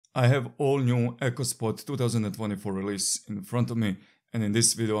I have all new EcoSpot 2024 release in front of me, and in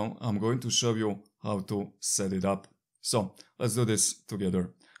this video I'm going to show you how to set it up. So let's do this together.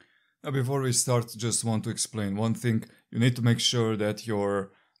 Now before we start, just want to explain one thing. You need to make sure that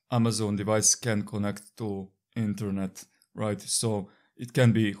your Amazon device can connect to internet, right? So it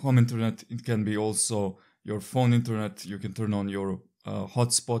can be home internet, it can be also your phone internet. You can turn on your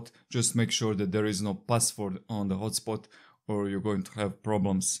hotspot. Just make sure that there is no password on the hotspot, or you're going to have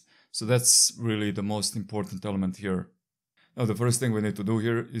problems. So that's really the most important element here. Now the first thing we need to do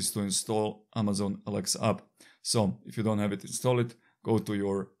here is to install Amazon Alexa app. So if you don't have it installed, go to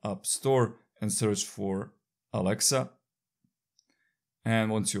your app store and search for Alexa.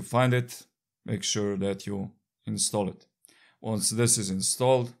 And once you find it, make sure that you install it. Once this is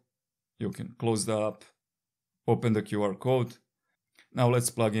installed, you can close the app, open the QR code. Now let's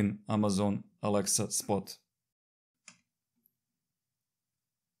plug in Amazon Alexa Spot.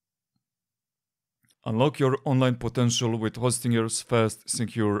 Unlock your online potential with Hostinger's fast,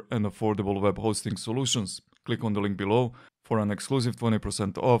 secure, and affordable web hosting solutions. Click on the link below for an exclusive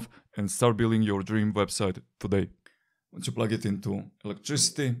 20% off and start building your dream website today. Once you plug it into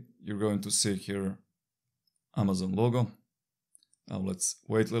electricity, you're going to see here Amazon logo. Now let's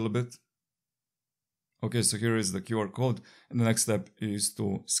wait a little bit. Okay, so here is the QR code, and the next step is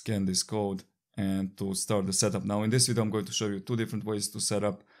to scan this code and to start the setup. Now in this video I'm going to show you two different ways to set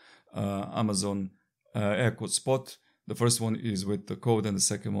up Amazon Echo Spot. The first one is with the code and the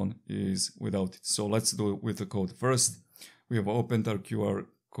second one is without it. So let's do it with the code first. We have opened our QR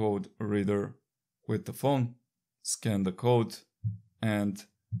code reader with the phone, scan the code, and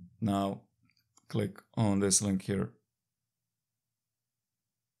now click on this link here.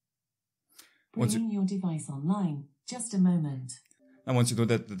 Bringing your device online. Just a moment. And once you do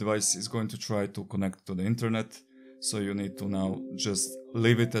that, the device is going to try to connect to the internet. So you need to now just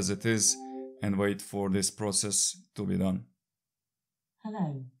leave it as it is and wait for this process to be done.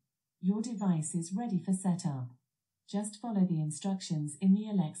 Hello. Your device is ready for setup. Just follow the instructions in the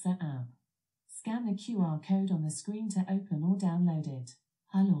Alexa app. Scan the QR code on the screen to open or download it.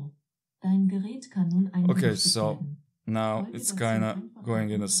 Hallo. Dein Gerät kann nun eingerichtet Okay, so werden. now it's kind of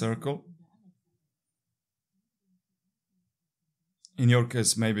going in a circle. In your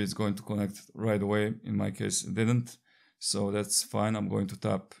case, maybe it's going to connect right away. In my case, it didn't. So that's fine. I'm going to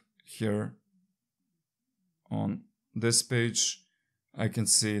tap here on this page. I can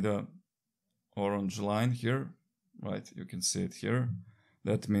see the orange line here, right? You can see it here.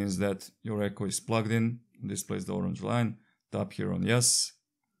 That means that your Echo is plugged in. Displays the orange line. Tap here on yes.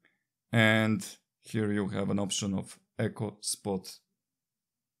 And here you have an option of Echo Spot.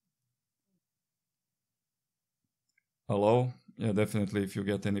 Allow. Yeah, definitely if you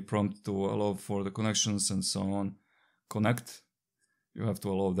get any prompt to allow for the connections and so on, connect. You have to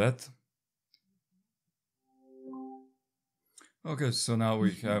allow that. Okay, so now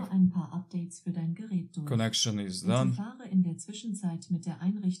we have ein paar Updates für dein Gerät durch. Connection is done. Fahre in der Zwischenzeit mit der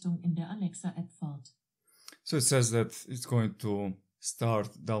Einrichtung in der Alexa App fort. So it says that it's going to start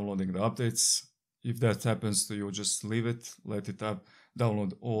downloading the updates. If that happens to you, just leave it, let it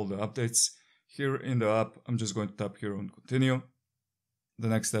download all the updates. Here in the app, I'm just going to tap here on continue. The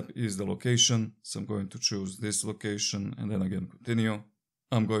next step is the location. So I'm going to choose this location and then again continue.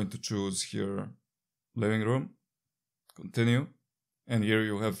 I'm going to choose here living room, continue. And here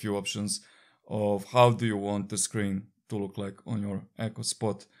you have a few options of how do you want the screen to look like on your Echo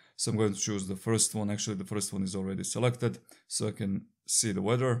Spot. So I'm going to choose the first one. Actually, the first one is already selected, so I can see the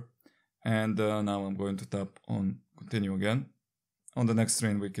weather. And now I'm going to tap on continue again. On the next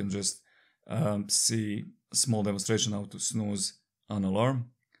screen, we can just see a small demonstration how to snooze an alarm.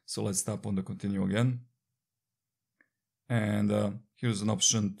 So let's tap on the continue again. And here's an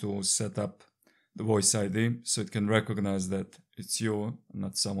option to set up the voice ID so it can recognize that it's you,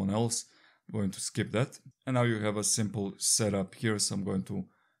 not someone else. I'm going to skip that. And now you have a simple setup here. So I'm going to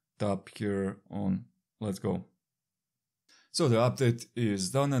tap here on let's go. So the update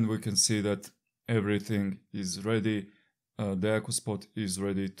is done and we can see that everything is ready. The Echo Spot is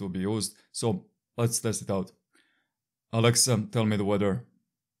ready to be used. So let's test it out. Alexa, tell me the weather.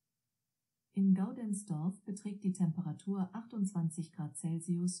 In Gaudensdorf beträgt die Temperatur 28 Grad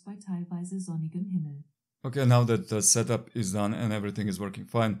Celsius bei teilweise sonnigem Himmel. Okay, now that the setup is done and everything is working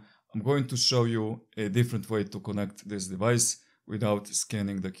fine, I'm going to show you a different way to connect this device without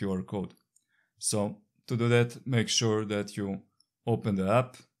scanning the QR code. So to do that, make sure that you open the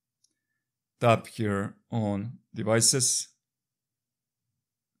app, tap here on devices,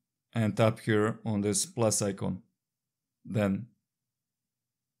 and tap here on this plus icon. Then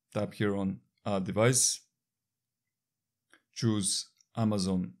tap here on add device, choose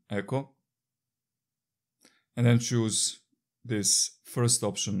Amazon Echo, and then choose this first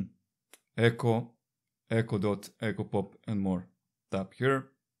option, Echo, Echo.EchoPop and more. Tap here,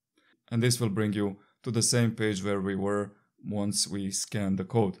 and this will bring you to the same page where we were once we scanned the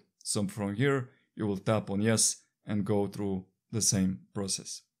code. So from here, you will tap on yes and go through the same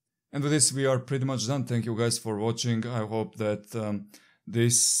process. And with this, we are pretty much done. Thank you guys for watching. I hope that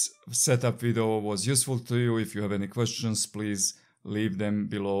this setup video was useful to you. If you have any questions, please leave them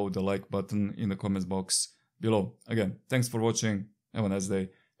below the like button in the comments box below. Again, thanks for watching. Have a nice day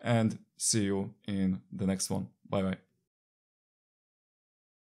and see you in the next one. Bye bye.